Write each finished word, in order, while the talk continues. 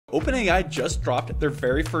OpenAI just dropped their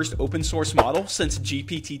very first open source model since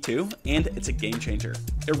GPT-2, and it's a game changer.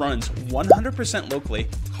 It runs 100% locally,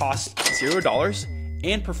 costs $0,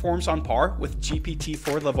 and performs on par with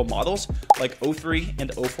GPT-4 level models like O3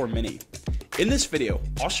 and O4 Mini. In this video,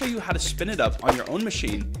 I'll show you how to spin it up on your own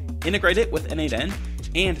machine, integrate it with n8n,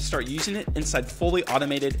 and start using it inside fully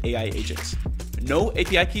automated AI agents. No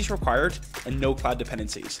API keys required and no cloud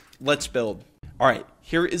dependencies. Let's build. All right,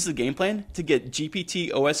 here is the game plan to get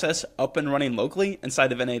GPT-OSS up and running locally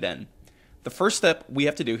inside of n8n. The first step we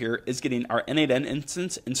have to do here is getting our n8n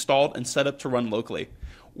instance installed and set up to run locally.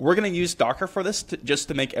 We're going to use Docker for this just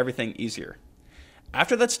to make everything easier.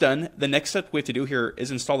 After that's done, the next step we have to do here is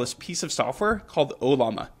install this piece of software called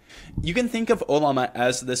Ollama. You can think of Ollama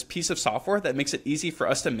as this piece of software that makes it easy for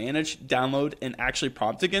us to manage, download, and actually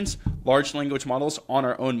prompt against large language models on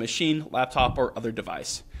our own machine, laptop, or other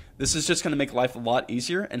device. This is just going to make life a lot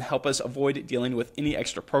easier and help us avoid dealing with any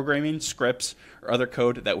extra programming, scripts, or other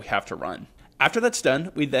code that we have to run. After that's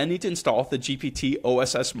done, we then need to install the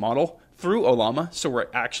GPT-OSS model through Ollama so we're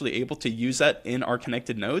actually able to use that in our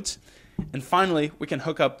connected nodes. And finally, we can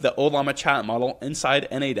hook up the Ollama chat model inside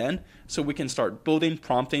n8n so we can start building,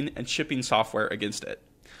 prompting, and shipping software against it.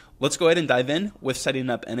 Let's go ahead and dive in with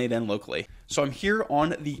setting up n8n locally. So I'm here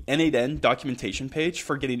on the n8n documentation page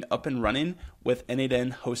for getting up and running with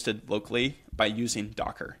n8n hosted locally by using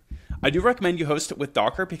Docker. I do recommend you host it with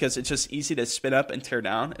Docker because it's just easy to spin up and tear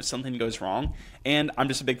down if something goes wrong. And I'm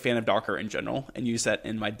just a big fan of Docker in general and use that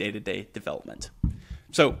in my day-to-day development.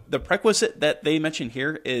 So the prerequisite that they mention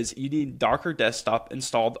here is you need Docker Desktop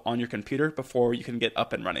installed on your computer before you can get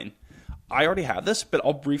up and running. I already have this, but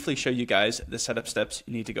I'll briefly show you guys the setup steps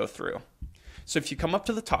you need to go through. So if you come up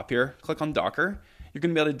to the top here, click on Docker, you're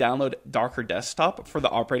going to be able to download Docker Desktop for the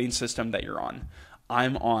operating system that you're on.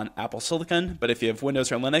 I'm on Apple Silicon, but if you have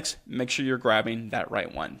Windows or Linux, make sure you're grabbing that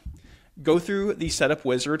right one. Go through the setup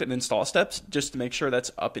wizard and install steps just to make sure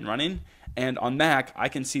that's up and running. And on Mac, I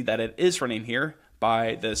can see that it is running here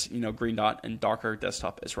by this green dot, and Docker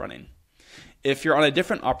Desktop is running. If you're on a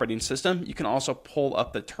different operating system, you can also pull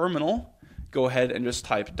up the terminal, go ahead and just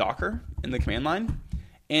type Docker in the command line.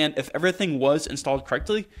 And if everything was installed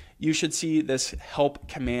correctly, you should see this help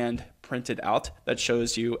command printed out that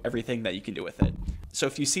shows you everything that you can do with it. So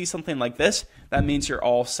if you see something like this, that means you're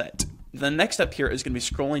all set. The next step here is going to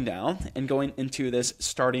be scrolling down and going into this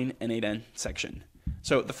starting n8n section.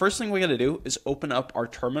 So the first thing we got to do is open up our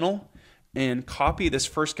terminal and copy this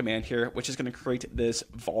first command here, which is going to create this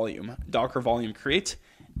volume, Docker volume create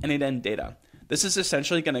n8n data. This is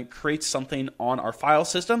essentially going to create something on our file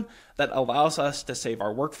system that allows us to save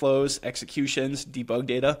our workflows, executions, debug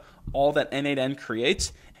data, all that n8n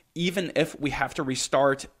creates, even if we have to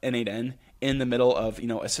restart n8n in the middle of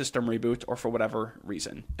a system reboot or for whatever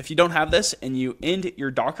reason. If you don't have this and you end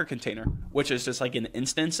your Docker container, which is just like an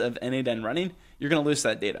instance of n8n running, you're going to lose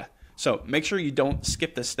that data. So make sure you don't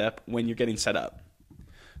skip this step when you're getting set up.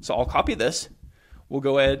 So I'll copy this. We'll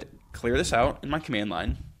go ahead, clear this out in my command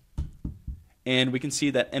line, and we can see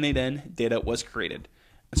that n8n data was created.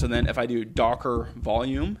 And so then if I do Docker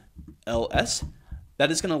volume ls, that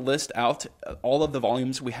is going to list out all of the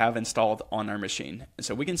volumes we have installed on our machine. And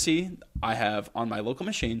so we can see I have on my local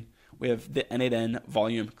machine, we have the n8n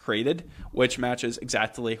volume created, which matches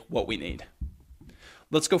exactly what we need.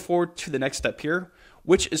 Let's go forward to the next step here,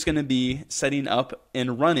 which is going to be setting up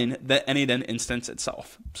and running the n8n instance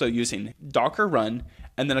itself. So using Docker run,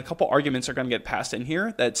 and then a couple arguments are going to get passed in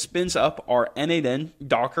here that spins up our n8n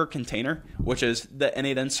Docker container, which is the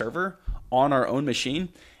n8n server on our own machine,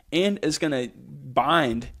 and is going to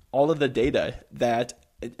bind all of the data that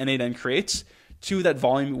n8n creates to that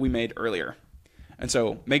volume we made earlier. And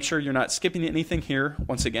so make sure you're not skipping anything here.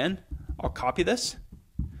 Once again, I'll copy this,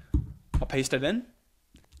 I'll paste it in.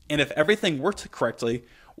 And if everything worked correctly,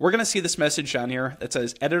 we're going to see this message down here that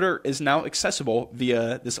says editor is now accessible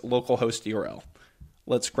via this localhost URL.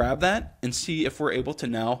 Let's grab that and see if we're able to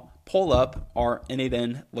now pull up our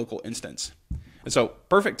n8n local instance. And so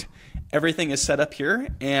perfect. Everything is set up here.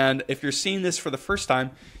 And if you're seeing this for the first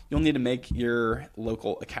time, you'll need to make your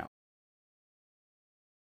local account.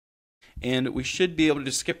 And we should be able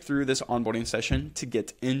to skip through this onboarding session to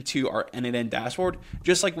get into our n8n dashboard,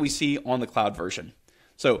 just like we see on the cloud version.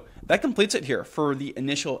 So that completes it here for the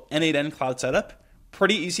initial n8n cloud setup.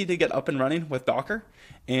 Pretty easy to get up and running with Docker,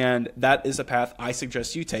 and that is a path I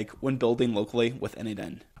suggest you take when building locally with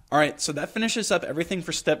n8n. All right, so that finishes up everything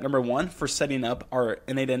for step number 1 for setting up our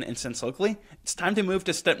n8n instance locally. It's time to move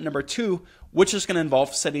to step number 2, which is going to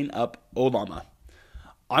involve setting up Ollama.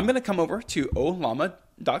 I'm going to come over to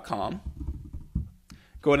ollama.com,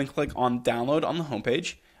 go ahead and click on download on the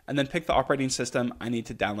homepage, and then pick the operating system I need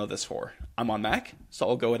to download this for. I'm on Mac, so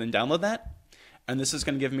I'll go ahead and download that. And this is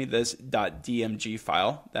going to give me this .dmg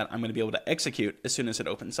file that I'm going to be able to execute as soon as it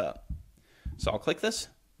opens up. So I'll click this,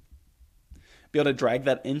 be able to drag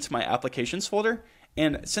that into my applications folder.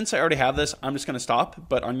 And since I already have this, I'm just going to stop.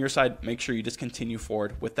 But on your side, make sure you just continue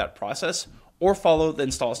forward with that process or follow the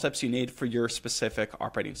install steps you need for your specific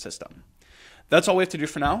operating system. That's all we have to do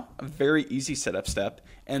for now. A very easy setup step.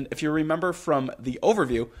 And if you remember from the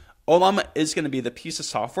overview, Ollama is going to be the piece of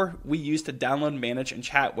software we use to download, manage, and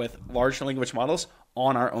chat with large language models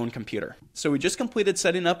on our own computer. So we just completed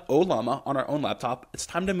setting up Ollama on our own laptop. It's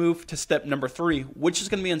time to move to step number 3, which is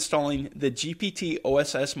going to be installing the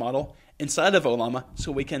GPT-OSS model inside of Ollama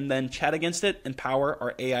so we can then chat against it and power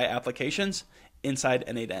our AI applications inside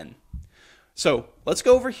n8n. So let's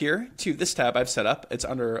go over here to this tab I've set up. It's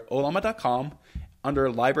under ollama.com,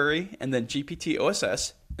 under library, and then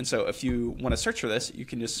GPT-OSS. And so if you want to search for this, you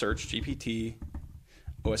can just search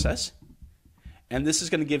GPT-OSS. And this is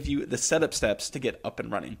going to give you the setup steps to get up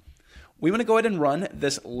and running. We want to go ahead and run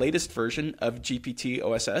this latest version of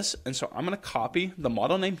GPT-OSS. And so I'm going to copy the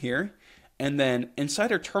model name here. And then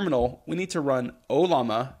inside our terminal, we need to run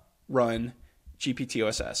Ollama run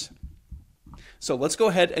GPT-OSS. So let's go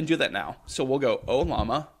ahead and do that now. So we'll go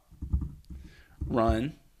Ollama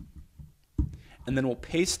run, and then we'll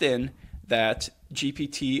paste in that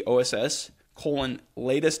GPT-OSS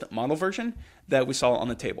latest model version that we saw on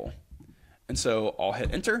the table. And so I'll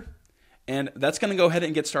hit enter, and that's going to go ahead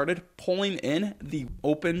and get started pulling in the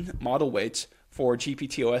open model weights for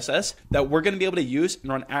GPT-OSS that we're going to be able to use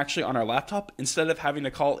and run actually on our laptop instead of having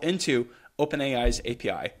to call into OpenAI's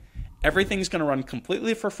API. Everything's going to run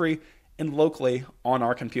completely for free and locally on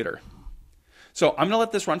our computer. So I'm going to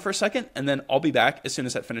let this run for a second, and then I'll be back as soon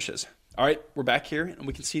as that finishes. All right, we're back here, and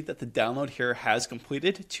we can see that the download here has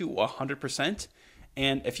completed to 100%.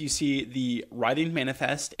 And if you see the writing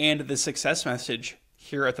manifest and the success message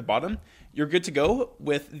here at the bottom, you're good to go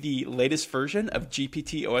with the latest version of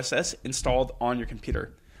GPT-OSS installed on your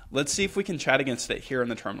computer. Let's see if we can chat against it here in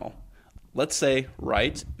the terminal. Let's say,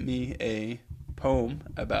 write me a poem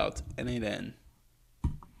about n8n.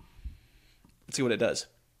 Let's see what it does.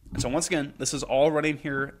 And so once again, this is all running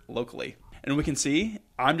here locally. And we can see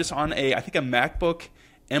I'm just on I think a MacBook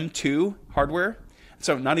M2 hardware.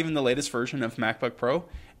 So not even the latest version of MacBook Pro.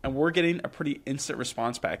 And we're getting a pretty instant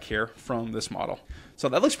response back here from this model. So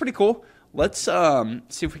that looks pretty cool. Let's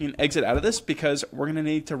see if we can exit out of this, because we're going to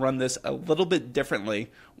need to run this a little bit differently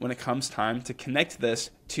when it comes time to connect this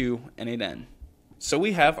to n8n. So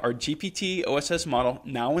we have our GPT-OSS model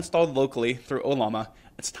now installed locally through Ollama.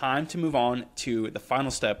 It's time to move on to the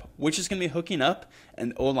final step, which is going to be hooking up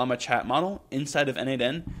an Ollama chat model inside of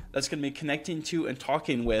n8n that's going to be connecting to and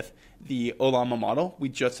talking with the Ollama model we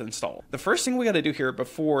just installed. The first thing we got to do here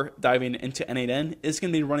before diving into n8n is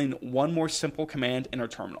going to be running one more simple command in our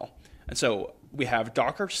terminal. And so we have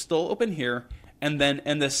Docker still open here, and then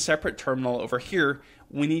in this separate terminal over here,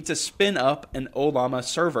 we need to spin up an Ollama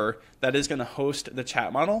server that is going to host the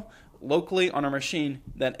chat model locally on our machine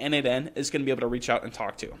that n8n is going to be able to reach out and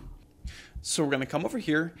talk to. So we're going to come over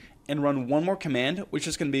here and run one more command, which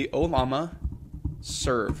is going to be Ollama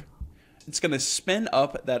serve. It's going to spin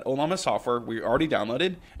up that Ollama software we already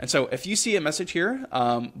downloaded. And so if you see a message here,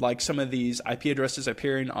 like some of these IP addresses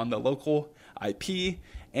appearing on the local IP,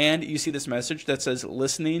 and you see this message that says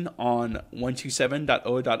listening on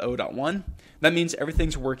 127.0.0.1, that means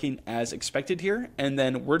everything's working as expected here. And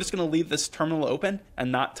then we're just going to leave this terminal open and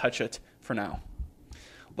not touch it for now.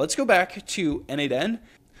 Let's go back to n8n.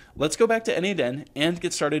 Let's go back to n8n and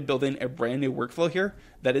get started building a brand new workflow here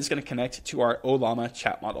that is going to connect to our Ollama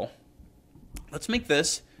chat model. Let's make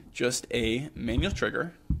this just a manual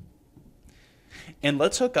trigger. And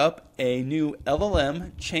let's hook up a new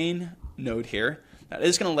LLM chain node here that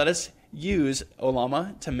is going to let us use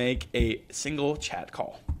Ollama to make a single chat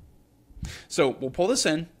call. So we'll pull this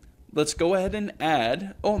in. Let's go ahead and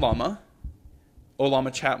add Ollama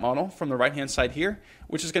chat model from the right hand side here,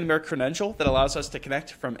 which is going to be our credential that allows us to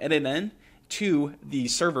connect from n8n to the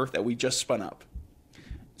server that we just spun up.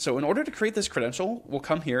 So in order to create this credential, we'll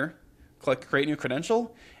come here, click create new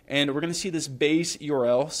credential, and we're going to see this base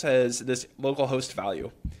URL says this localhost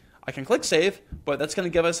value. I can click save, but that's going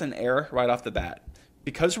to give us an error right off the bat.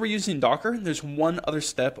 Because we're using Docker, there's one other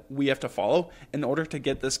step we have to follow in order to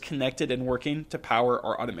get this connected and working to power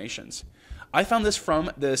our automations. I found this from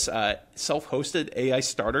this self-hosted AI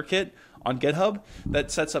starter kit on GitHub that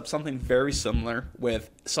sets up something very similar with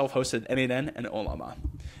self-hosted n8n and Ollama.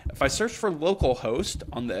 If I search for localhost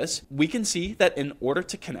on this, we can see that in order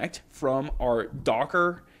to connect from our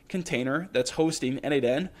Docker container that's hosting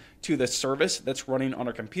n8n to the service that's running on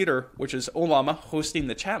our computer, which is Ollama hosting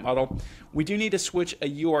the chat model, we do need to switch a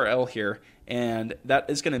URL here, and that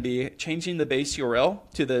is going to be changing the base URL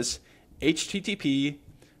to this http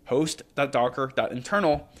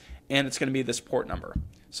host.docker.internal, and it's going to be this port number.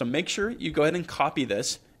 So make sure you go ahead and copy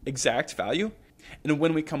this exact value. And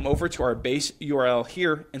when we come over to our base URL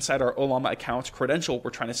here inside our Ollama account credential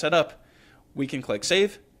we're trying to set up, we can click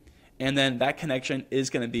save, and then that connection is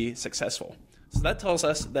going to be successful. So that tells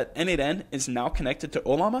us that n8n is now connected to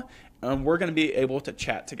Ollama, and we're going to be able to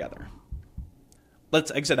chat together.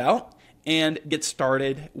 Let's exit out and get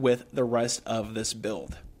started with the rest of this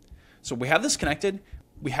build. So we have this connected.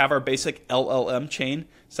 We have our basic LLM chain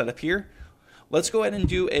set up here. Let's go ahead and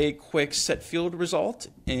do a quick set field result,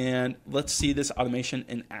 and let's see this automation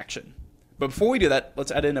in action. But before we do that,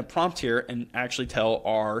 let's add in a prompt here and actually tell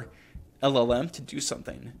our LLM to do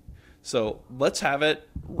something. So let's have it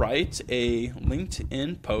write a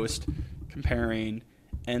LinkedIn post comparing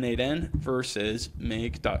n8n versus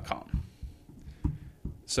make.com.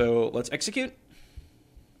 So let's execute.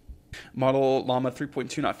 Model Llama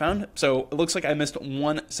 3.2 not found. So it looks like I missed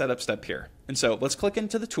one setup step here. And so let's click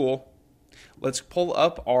into the tool. Let's pull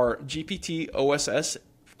up our GPT-OSS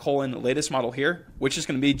latest model here, which is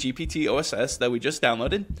going to be GPT-OSS that we just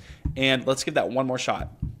downloaded. And let's give that one more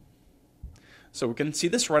shot. So we can see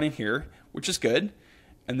this running here, which is good.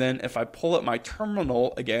 And then if I pull up my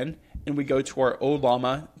terminal again and we go to our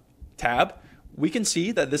Ollama tab, we can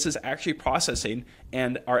see that this is actually processing,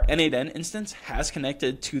 and our n8n instance has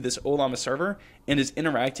connected to this Ollama server and is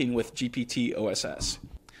interacting with GPT-OSS.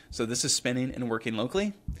 So this is spinning and working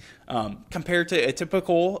locally. Compared to a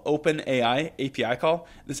typical OpenAI API call,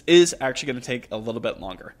 this is actually going to take a little bit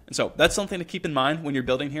longer. And so that's something to keep in mind when you're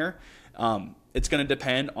building here. It's going to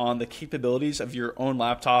depend on the capabilities of your own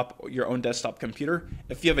laptop or your own desktop computer.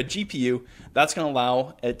 If you have a GPU, that's going to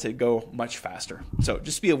allow it to go much faster. So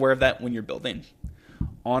just be aware of that when you're building.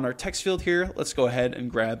 On our text field here, let's go ahead and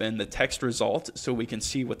grab in the text result so we can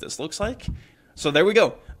see what this looks like. So there we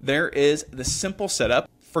go. There is the simple setup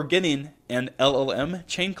for getting an LLM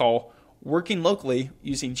chain call working locally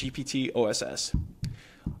using GPT-OSS.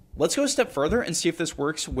 Let's go a step further and see if this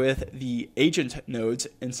works with the agent nodes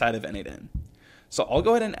inside of n8n. So I'll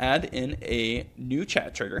go ahead and add in a new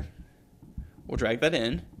chat trigger. We'll drag that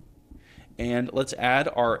in, and let's add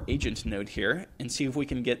our agent node here and see if we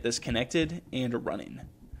can get this connected and running.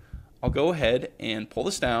 I'll go ahead and pull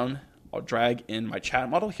this down. I'll drag in my chat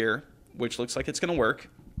model here, which looks like it's going to work.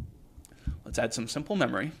 Let's add some simple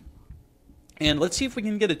memory, and let's see if we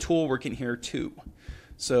can get a tool working here too.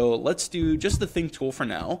 So let's do just the Think tool for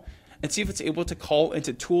now and see if it's able to call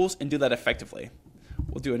into tools and do that effectively.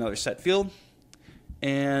 We'll do another set field,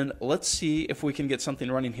 and let's see if we can get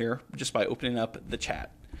something running here just by opening up the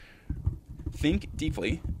chat. Think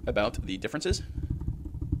deeply about the differences,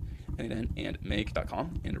 n8n and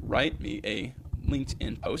make.com, and write me a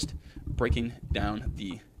LinkedIn post breaking down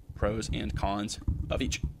the pros and cons of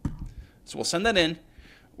each. So we'll send that in.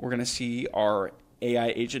 We're going to see our AI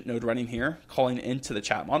agent node running here, calling into the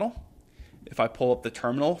chat model. If I pull up the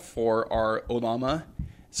terminal for our Ollama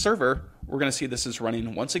server, we're going to see this is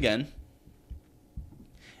running once again.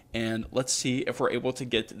 And let's see if we're able to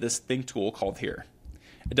get this Think tool called here.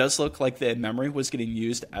 It does look like the memory was getting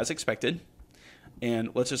used as expected.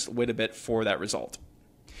 And let's just wait a bit for that result.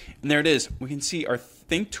 And there it is. We can see our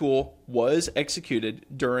Think tool was executed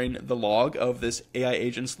during the log of this AI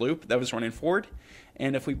agents loop that was running forward.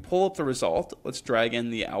 And if we pull up the result, let's drag in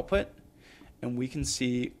the output, and we can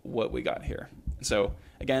see what we got here. So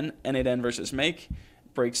again, n8n versus make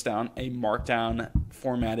breaks down a markdown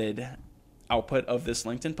formatted output of this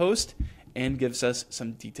LinkedIn post and gives us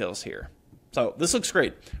some details here. So this looks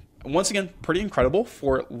great. Once again, pretty incredible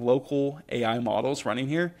for local AI models running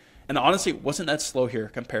here. And honestly, it wasn't that slow here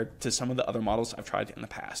compared to some of the other models I've tried in the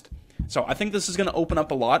past. So I think this is going to open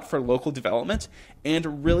up a lot for local development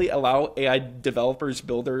and really allow AI developers,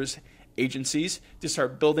 builders, agencies to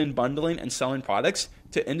start building, bundling, and selling products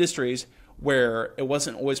to industries where it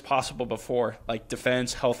wasn't always possible before, like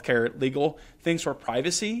defense, healthcare, legal, things where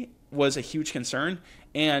privacy was a huge concern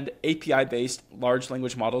and API-based large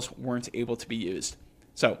language models weren't able to be used.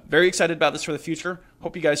 So very excited about this for the future.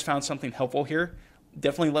 Hope you guys found something helpful here.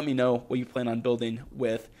 Definitely let me know what you plan on building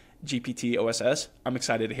with GPT-OSS. I'm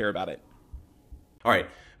excited to hear about it. All right,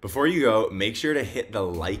 before you go, make sure to hit the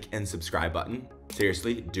like and subscribe button.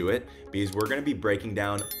 Seriously, do it, because we're gonna be breaking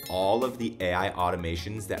down all of the AI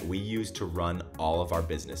automations that we use to run all of our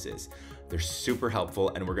businesses. They're super helpful,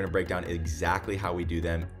 and we're gonna break down exactly how we do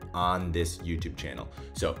them on this YouTube channel.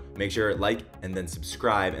 So make sure like and then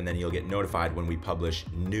subscribe, and then you'll get notified when we publish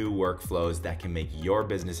new workflows that can make your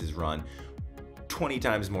businesses run 20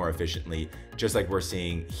 times more efficiently, just like we're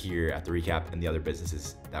seeing here at the recap and the other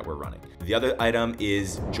businesses that we're running. The other item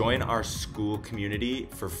is join our Skool community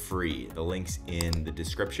for free. The link's in the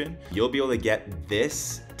description. You'll be able to get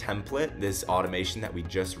this template, this automation that we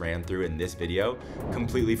just ran through in this video,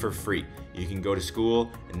 completely for free. You can go to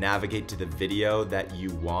Skool and navigate to the video that you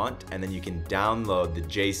want, and then you can download the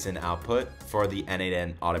JSON output for the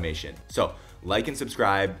n8n automation. So like and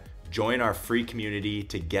subscribe, join our free community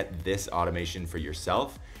to get this automation for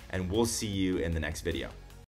yourself, and we'll see you in the next video.